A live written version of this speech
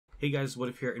Hey guys, What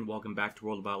If here, and welcome back to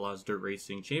World of Outlaws Dirt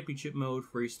Racing Championship Mode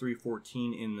for Race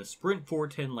 314 in the Sprint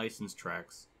 410 licensed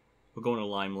tracks. We're going to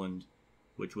Limaland,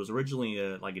 which was originally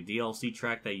like a DLC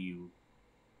track that you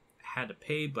had to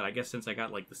pay, but I guess since I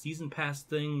got like the season pass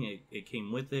thing, it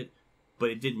came with it, but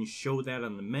it didn't show that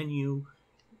on the menu.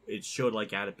 It showed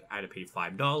like I had to pay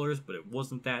 $5, but it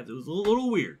wasn't that. It was a little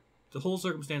weird. The whole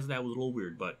circumstance of that was a little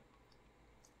weird, but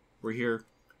we're here.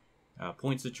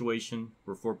 Point situation.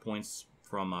 We're 4 points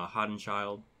from Hot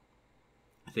Child.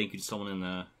 Thank you to someone in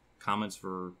the comments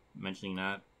for mentioning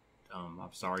that. I'm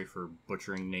sorry for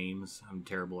butchering names. I'm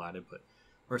terrible at it, but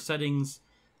our settings,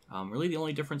 really the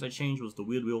only difference I changed was the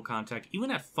wheel-to-wheel contact. Even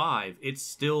at 5, it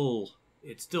still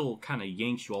kind of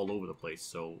yanks you all over the place.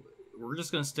 So we're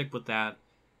just going to stick with that.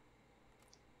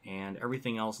 And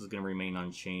everything else is going to remain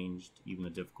unchanged, even the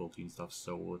difficulty and stuff.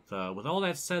 So with all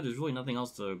that said, there's really nothing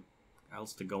else to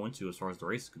go into as far as the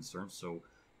race is concerned. So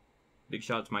big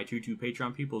shout out to my two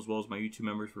Patreon people as well as my YouTube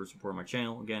members for supporting my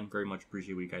channel. Again, very much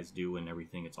appreciate what you guys do and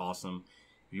everything. It's awesome.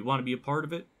 If you want to be a part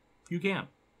of it, you can.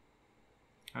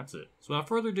 That's it. So without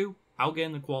further ado, I'll get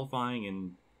into qualifying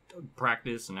and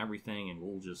practice and everything, and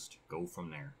we'll just go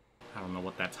from there. I don't know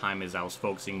what that time is. I was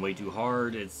focusing way too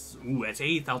hard. It's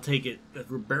 8th. I'll take it.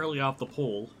 We're barely off the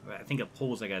pole. I think a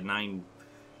pole was like a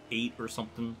 9.8 or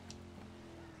something.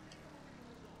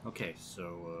 Okay,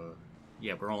 so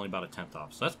yeah, we're only about a 10th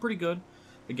off, so that's pretty good.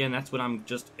 Again, that's when I'm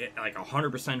just like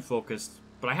 100% focused,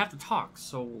 but I have to talk,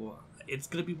 so it's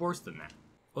gonna be worse than that.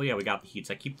 Oh yeah, we got the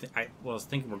heats. I was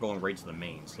thinking we're going right to the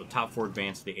main, so top 4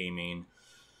 advance to the A main.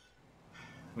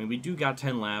 I mean, we do got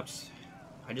 10 laps.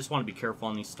 I just want to be careful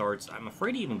on these starts. I'm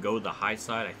afraid to even go to the high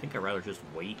side. I think I'd rather just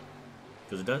wait,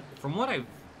 because it does. From what I've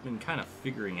been kind of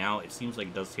figuring out, it seems like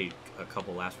it does take a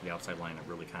couple laps for the outside line to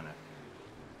really kind of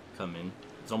come in.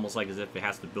 It's almost like as if it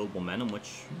has to build momentum,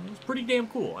 which is pretty damn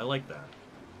cool. I like that.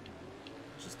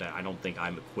 It's just that I don't think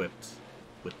I'm equipped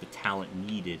with the talent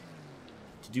needed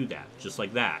to do that. Just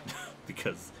like that.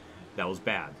 Because that was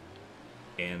bad.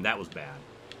 And that was bad.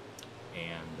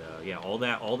 And yeah, all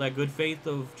that good faith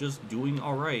of just doing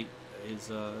alright is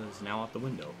now out the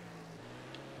window.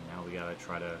 Now we gotta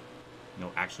try to,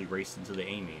 actually race into the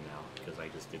A main now. Because I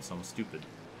just did something stupid.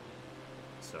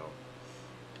 So,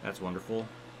 that's wonderful.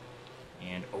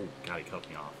 And, oh, God, he cut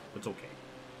me off. It's okay.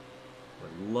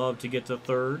 Would love to get to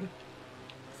 3rd.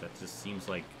 That just seems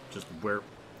like just where...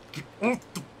 Get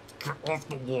off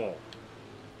the wall!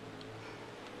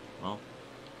 Well...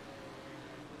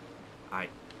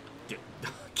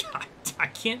 God, I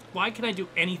can't... Why can I do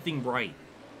anything right?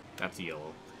 That's a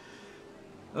yellow.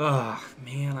 Ugh,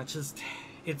 man, I just...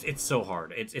 It's so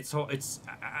hard. It's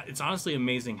honestly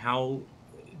amazing how...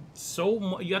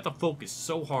 You have to focus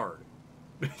so hard.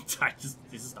 I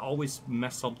just always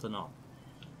mess something up.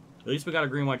 At least we got a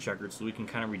green-white checkered, so we can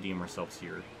kind of redeem ourselves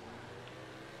here.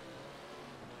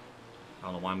 I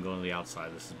don't know why I'm going to the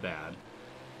outside. This is bad.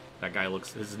 That guy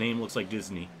looks... His name looks like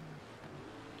Disney.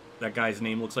 That guy's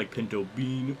name looks like Pinto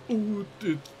Bean.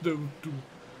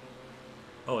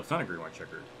 Oh, it's not a green-white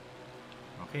checkered.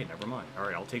 Okay, never mind.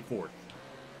 Alright, I'll take 4th.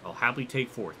 I'll happily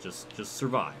take 4th. Just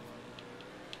survive.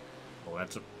 Oh,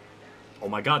 that's a... Oh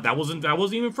my god, that wasn't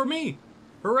even for me!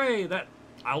 Hooray!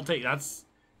 I'll take... That's...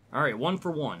 Alright, 1 for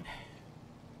 1.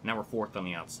 Now we're 4th on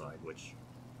the outside, which...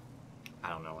 I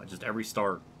don't know. Just every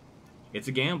start... It's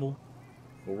a gamble.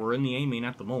 But we're in the A main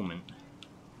at the moment.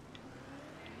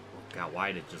 Oh god,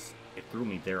 why did it just... It threw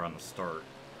me there on the start.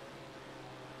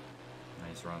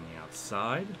 Nice run on the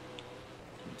outside.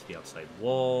 Into the outside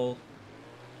wall.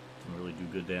 Didn't really do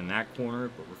good in that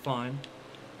corner, but we're fine.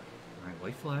 Alright,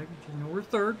 white flag. We're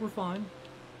 3rd. We're fine.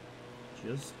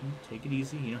 Just take it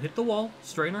easy. Hit the wall.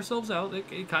 Straighten ourselves out.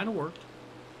 It kind of worked.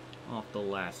 Off the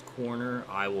last corner.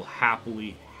 I will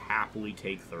happily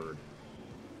take 3rd.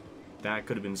 That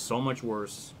could have been so much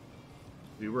worse.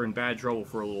 We were in bad trouble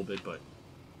for a little bit, but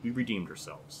we redeemed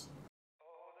ourselves.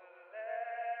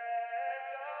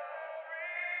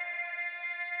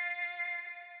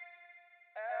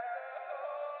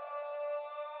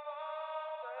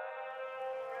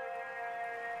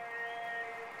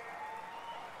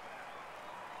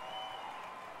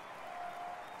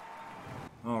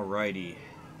 Alrighty,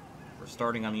 we're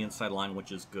starting on the inside line,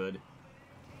 which is good.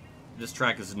 This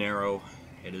track is narrow,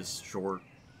 it is short,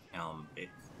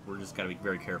 we're just gotta be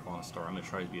very careful on the start. I'm gonna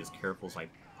try to be as careful as I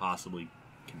possibly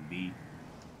can be.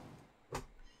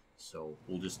 So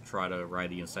we'll just try to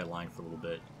ride the inside line for a little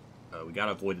bit. We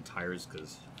gotta avoid the tires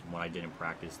because from what I did in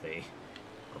practice, they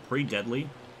are pretty deadly.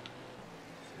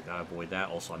 Gotta avoid that.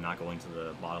 Also, I'm not going to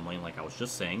the bottom lane like I was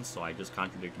just saying, so I just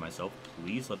contradicted myself.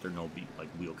 Please let there no be like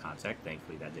wheel contact.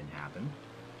 Thankfully, that didn't happen.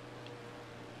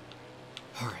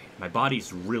 Alright, my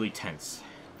body's really tense.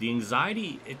 The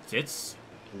anxiety, it's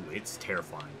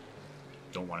terrifying.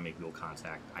 Don't want to make wheel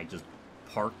contact. I just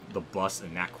parked the bus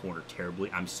in that corner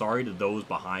terribly. I'm sorry to those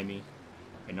behind me.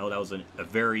 I know that was a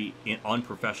very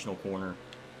unprofessional corner,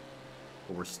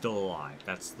 but we're still alive.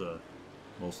 That's the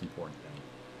most important thing.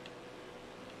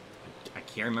 I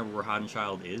can't remember where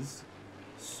Hottenchild is,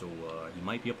 so he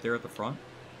might be up there at the front.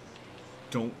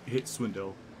 Don't hit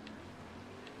Swindell.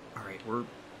 Alright,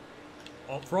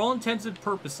 for all intents and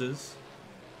purposes,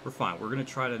 we're fine. We're going to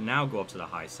try to now go up to the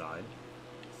high side.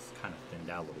 It's kind of thinned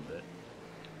out a little bit.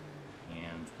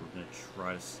 And we're going to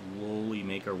try to slowly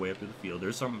make our way up to the field.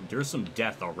 There's some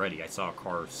death already. I saw a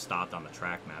car stopped on the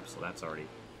track map, so that's already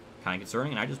kind of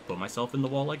concerning. And I just put myself in the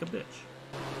wall like a bitch.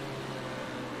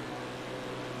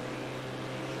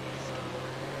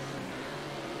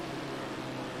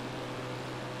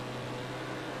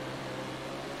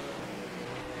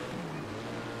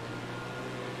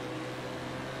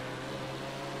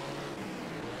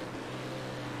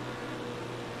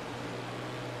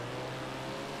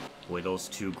 Boy, those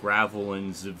two, Gravel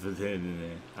and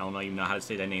I don't even know how to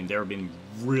say that name. They've been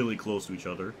really close to each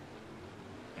other.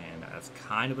 And that's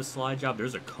kind of a slide job.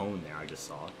 There's a cone there I just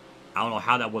saw. I don't know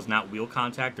how that was not wheel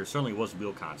contact. There certainly was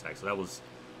wheel contact, so that was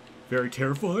very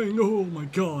terrifying. Oh my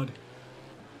god.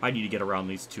 I need to get around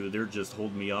these two. They're just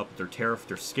holding me up. They're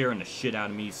scaring the shit out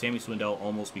of me. Sammy Swindell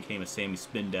almost became a Sammy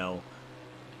Spindell.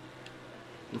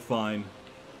 We're fine.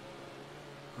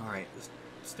 Alright,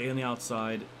 stay on the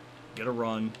outside. Get a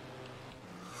run.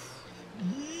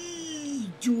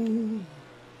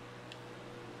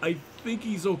 I think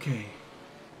he's okay.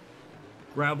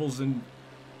 Gravel's in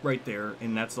right there,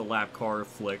 and that's a lap car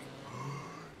flick.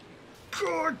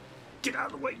 God, get out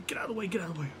of the way, get out of the way, get out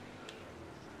of the way.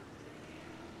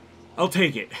 I'll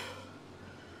take it.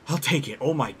 I'll take it.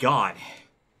 Oh my god.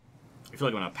 I feel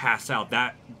like I'm gonna pass out.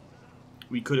 That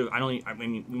we could have. I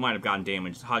mean, we might have gotten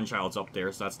damaged. Hottenchild's up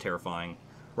there, so that's terrifying.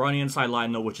 We're on the inside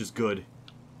line though, which is good.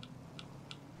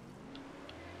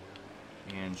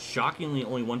 And shockingly,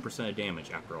 only 1% of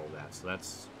damage after all that. So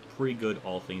that's pretty good,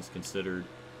 all things considered.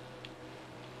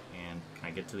 And can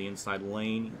I get to the inside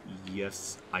lane?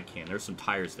 Yes, I can. There's some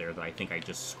tires there that I think I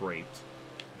just scraped.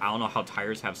 I don't know how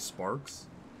tires have sparks,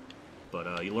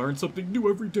 but you learn something new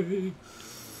every day.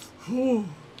 Oh.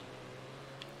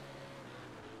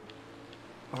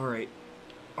 Alright.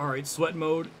 Alright, sweat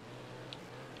mode.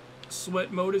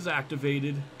 Sweat mode is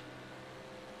activated.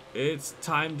 It's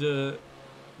time to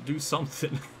do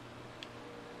something.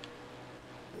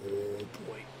 Oh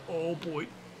boy. Oh boy.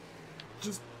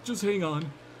 Just hang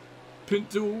on.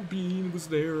 Pinto Bean was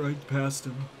there. I passed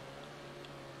him.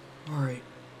 Alright.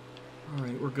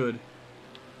 Alright, we're good.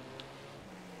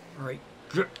 Alright,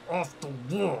 get off the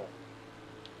wall.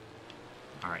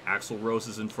 Alright, Axl Rose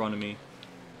is in front of me.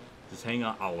 Just hang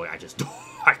on. Oh wait, I just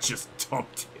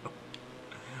dumped him.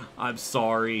 I'm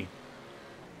sorry.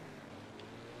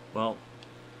 Well,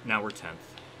 now we're 10th.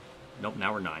 Nope,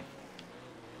 now we're 9th.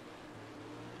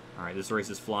 Alright, this race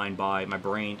is flying by. My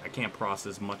brain, I can't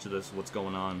process much of this, what's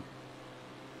going on.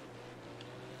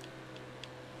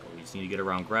 But we just need to get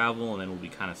around Gravel, and then we'll be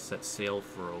kind of set sail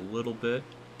for a little bit.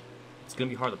 It's going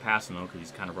to be hard to pass him, though, because he's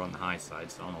kind of running the high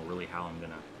side, so I don't know really how I'm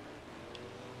going to...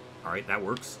 Alright, that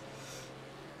works.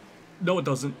 No, it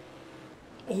doesn't.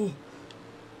 Oh.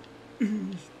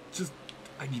 Just,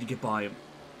 I need to get by him.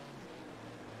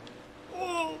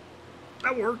 Oh,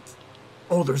 that worked.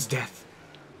 Oh, there's death.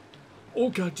 Oh,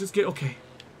 God, just get, okay.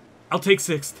 I'll take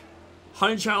 6th.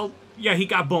 Hottenchild, yeah, he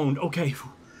got boned. Okay.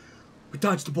 We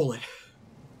dodged the bullet.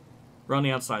 We're on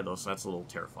the outside, though, so that's a little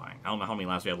terrifying. I don't know how many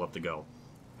laps we have left to go.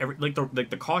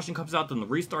 The caution comes out, then the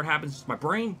restart happens. My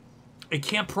brain, it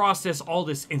can't process all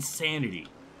this insanity.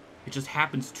 It just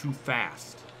happens too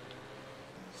fast.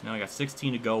 So now I got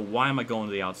 16 to go. Why am I going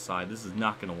to the outside? This is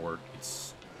not going to work.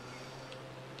 It's...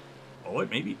 Oh, it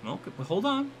maybe... No, hold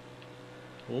on.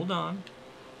 Hold on.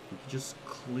 We can just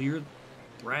clear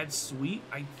Brad Sweet.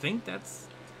 I think that's...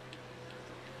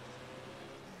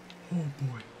 Oh,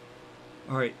 boy.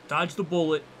 Alright, dodge the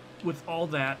bullet with all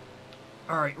that.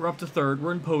 Alright, we're up to 3rd.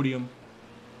 We're in podium.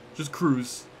 Just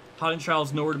cruise.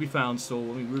 Hottenchild's nowhere to be found, so I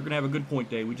mean, we're gonna have a good point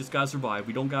day. We just gotta survive.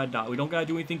 We don't gotta die. We don't gotta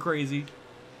do anything crazy.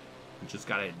 We just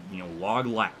gotta, you know, log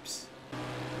laps.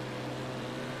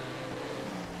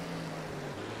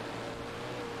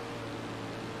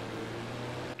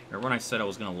 Remember when I said I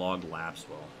was gonna log laps?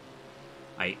 Well,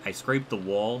 I scraped the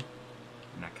wall,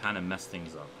 and that kind of messed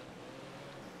things up.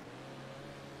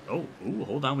 Oh, ooh,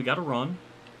 hold on. We gotta run.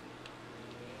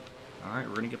 All right,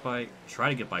 we're gonna try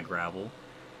to get by Gravel.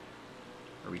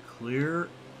 Are we clear?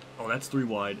 Oh, that's 3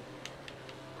 wide.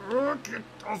 Get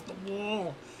off the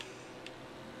wall.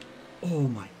 Oh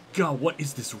my god, what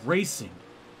is this racing?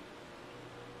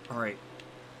 Alright.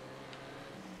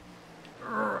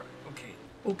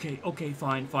 Okay,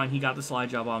 fine. He got the slide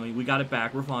job on me. We got it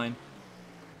back. We're fine.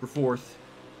 We're fourth.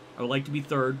 I would like to be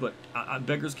third, but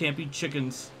beggars can't be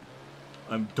chickens.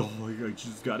 I'm dying. I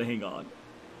just gotta hang on.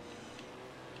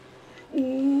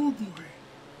 Oh boy.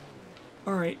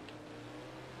 Alright.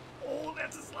 Oh,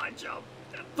 that's a slide job.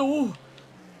 Oh.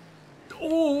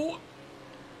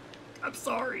 I'm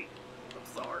sorry.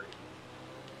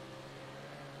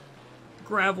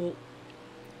 Gravel.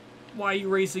 Why are you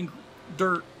racing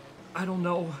dirt? I don't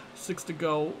know. 6 to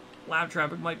go. Lap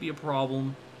traffic might be a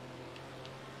problem.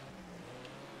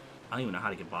 I don't even know how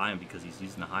to get by him because he's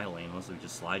using the high lane unless we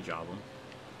just slide job him.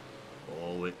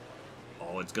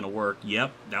 Oh, it's gonna work.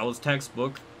 Yep, that was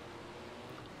textbook.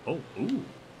 Oh, ooh.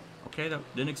 Okay,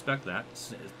 didn't expect that.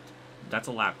 That's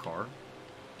a lap car.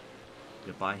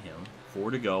 Get by him.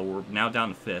 4 to go. We're now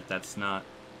down to 5th. That's not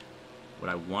what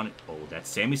I wanted. Oh, that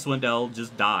Sammy Swindell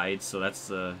just died, so that's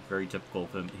very typical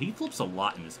of him. He flips a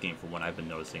lot in this game from what I've been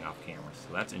noticing off camera,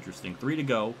 so that's interesting. 3 to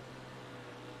go.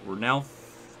 We're now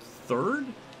 3rd?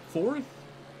 4th?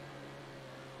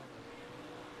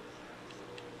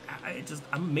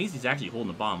 I'm amazed he's actually holding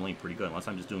the bottom lane pretty good, unless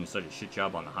I'm just doing such a shit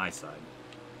job on the high side.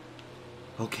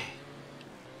 Okay.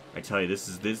 I tell you,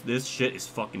 this shit is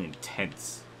fucking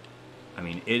intense. I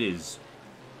mean, it is.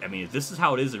 I mean, if this is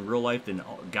how it is in real life, then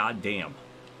oh, goddamn,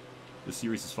 this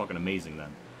series is fucking amazing.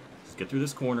 Then, just get through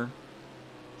this corner,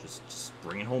 just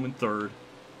bring it home in 3rd.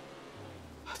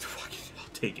 I'll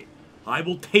take it. I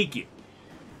will take it.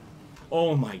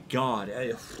 Oh my god,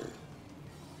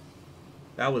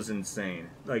 that was insane.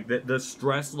 Like the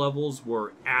stress levels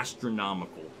were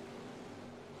astronomical.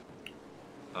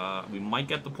 We might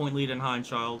get the point lead in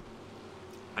Hindchild,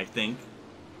 I think.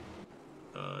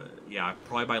 Yeah,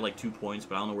 probably by like 2 points,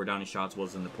 but I don't know where Donnie Schatz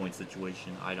was in the point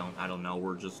situation. I don't know.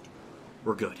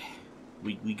 We're good.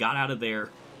 We got out of there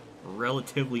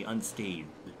relatively unscathed.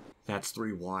 That's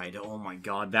 3 wide. Oh my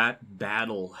god, that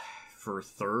battle for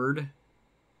 3rd,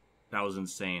 that was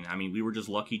insane. I mean, we were just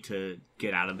lucky to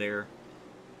get out of there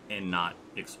and not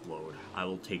explode. I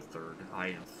will take 3rd.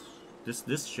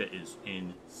 This shit is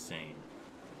insane.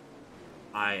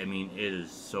 I mean,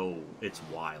 it's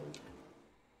wild.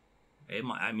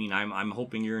 I mean, I'm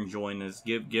hoping you're enjoying this.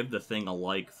 Give the thing a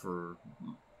like for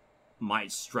my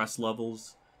stress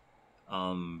levels.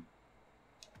 We're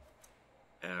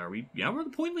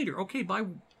the point leader. Okay, by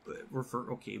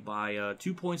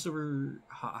 2 points over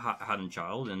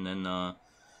Hindchild, and then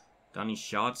Donnie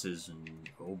Schatz is, and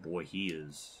oh boy, he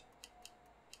is.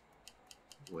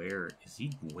 Where is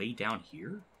he? Way down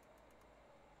here?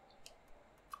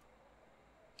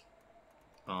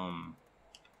 Am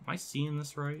I seeing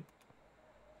this right?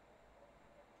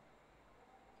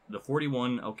 The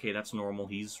 41, okay, that's normal.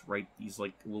 He's right. He's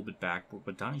like a little bit back,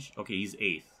 but Donnie, okay, he's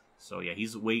 8th. So yeah,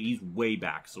 he's way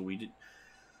back. So we did.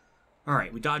 All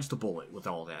right, we dodged a bullet with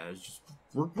all that. It's just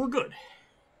we're good.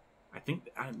 I think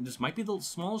this might be the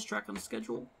smallest track on the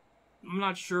schedule. I'm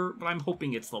not sure, but I'm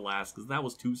hoping it's the last because that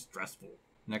was too stressful.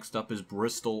 Next up is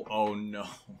Bristol. Oh no.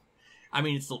 I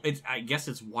mean, I guess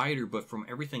it's wider, but from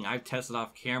everything I've tested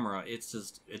off camera,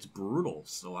 it's brutal.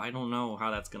 So I don't know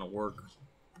how that's gonna work.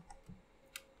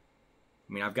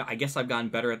 I mean, I guess I've gotten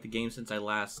better at the game since I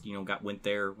last, went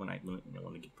there when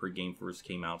the pre-game first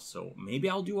came out. So maybe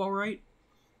I'll do all right.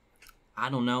 I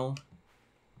don't know.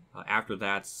 After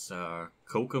that's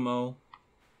Kokomo,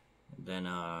 and then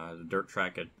the dirt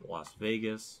track at Las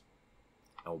Vegas,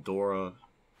 Eldora.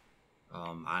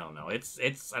 I don't know.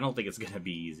 I don't think it's gonna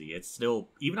be easy. It's still,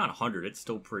 even on 100, it's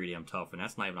still pretty damn tough, and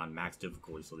that's not even on max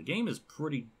difficulty. So the game is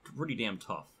pretty damn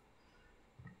tough.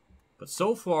 But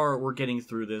so far, we're getting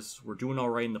through this. We're doing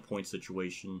all right in the point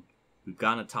situation. We've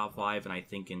gotten a top 5, and I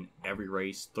think in every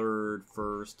race, 3rd,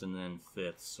 1st, and then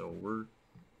 5th. So we're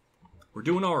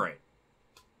doing all right.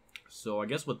 So I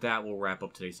guess with that, we'll wrap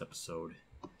up today's episode.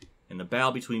 And the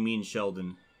battle between me and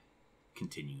Sheldon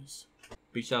continues.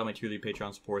 Big shout out to my tier 3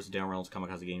 Patreon supporters: Dan Reynolds,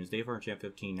 Kamikazegames, Dave Champ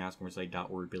 15,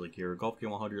 NASCARsite.org, Billy Gear, Golf Gear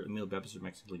 100, EmilioBebzer,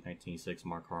 Mexican League 1986,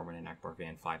 Mark Harman, and Akbar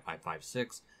Van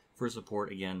 5556 for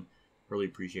support. Again, really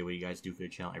appreciate what you guys do for the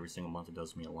channel every single month. It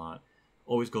does mean a lot.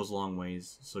 Always goes a long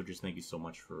ways. So just thank you so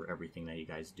much for everything that you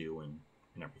guys do and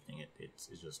everything. It's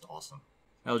just awesome.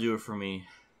 That'll do it for me.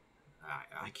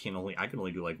 I can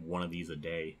only do like one of these a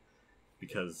day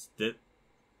because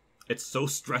it's so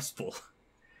stressful.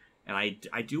 And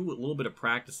I do a little bit of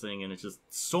practicing, and it's just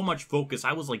so much focus.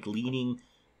 I was like leaning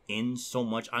in so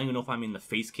much. I don't even know if I'm in the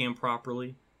face cam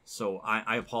properly. So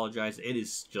I apologize. It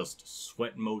is just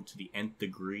sweat mode to the nth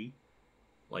degree.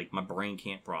 Like, my brain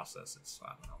can't process it, so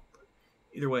I don't know. But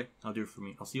either way, I'll do it for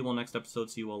me. I'll see you all next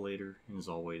episode. See you all later. And as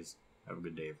always, have a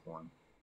good day, everyone.